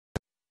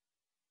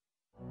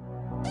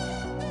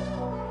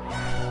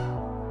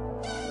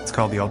It's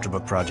called the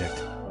Ultrabook Project,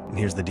 and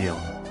here's the deal.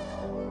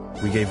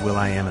 We gave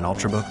will.i.am an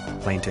Ultrabook,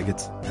 plane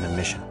tickets, and a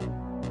mission.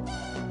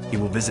 He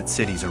will visit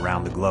cities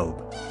around the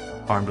globe,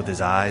 armed with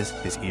his eyes,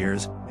 his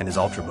ears, and his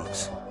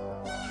Ultrabooks.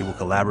 He will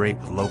collaborate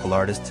with local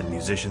artists and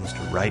musicians to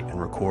write and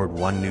record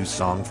one new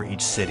song for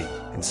each city,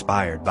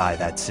 inspired by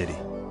that city.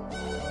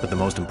 But the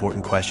most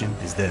important question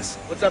is this.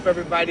 What's up,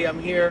 everybody? I'm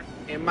here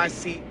in my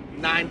seat,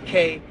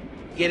 9K,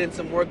 getting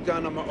some work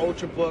done on my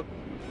Ultrabook.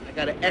 I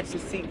got an extra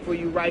seat for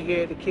you right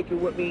here to kick it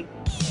with me.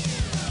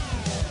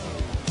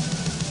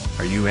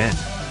 Are you in?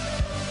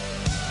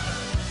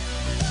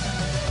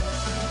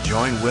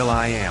 Join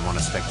will.i.am on a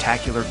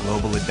spectacular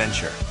global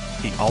adventure,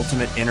 the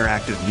ultimate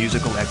interactive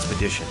musical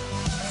expedition.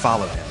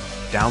 Follow him,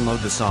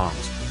 download the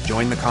songs,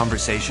 join the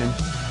conversation,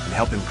 and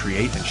help him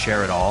create and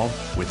share it all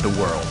with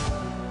the world.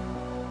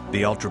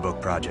 The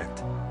Ultrabook Project,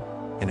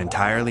 an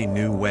entirely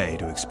new way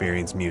to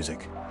experience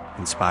music,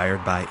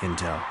 inspired by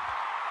Intel.